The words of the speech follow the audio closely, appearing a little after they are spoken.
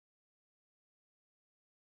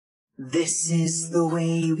This is the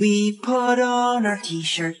way we put on our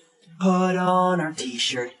t-shirt, put on our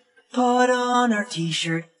t-shirt, put on our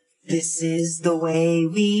t-shirt. This is the way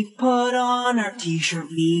we put on our t-shirt.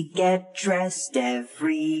 We get dressed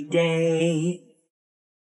every day.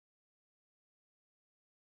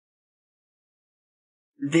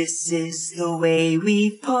 This is the way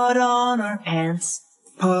we put on our pants,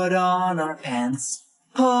 put on our pants,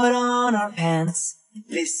 put on our pants.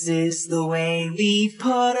 This is the way we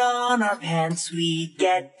put on our pants. We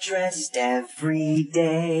get dressed every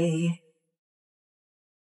day.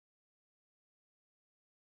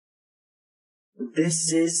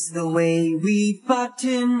 This is the way we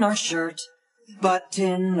button our shirt,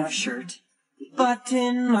 button our shirt,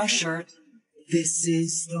 button our shirt. This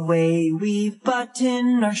is the way we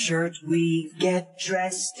button our shirt. We get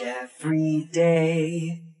dressed every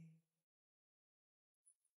day.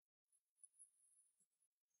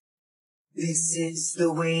 This is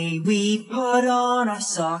the way we put on our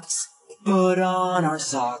socks, put on our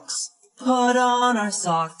socks, put on our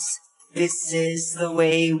socks. This is the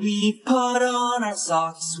way we put on our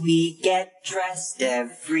socks. We get dressed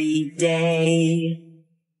every day.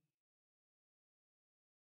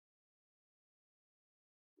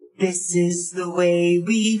 This is the way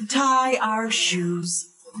we tie our shoes,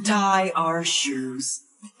 tie our shoes,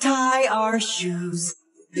 tie our shoes.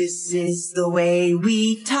 This is the way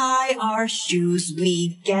we tie our shoes.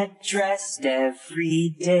 We get dressed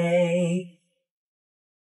every day.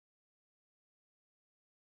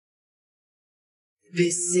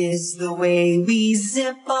 This is the way we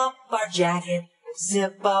zip up our jacket,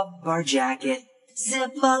 zip up our jacket,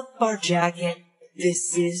 zip up our jacket.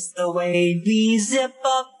 This is the way we zip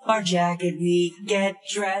up our jacket. We get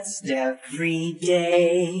dressed every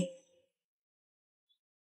day.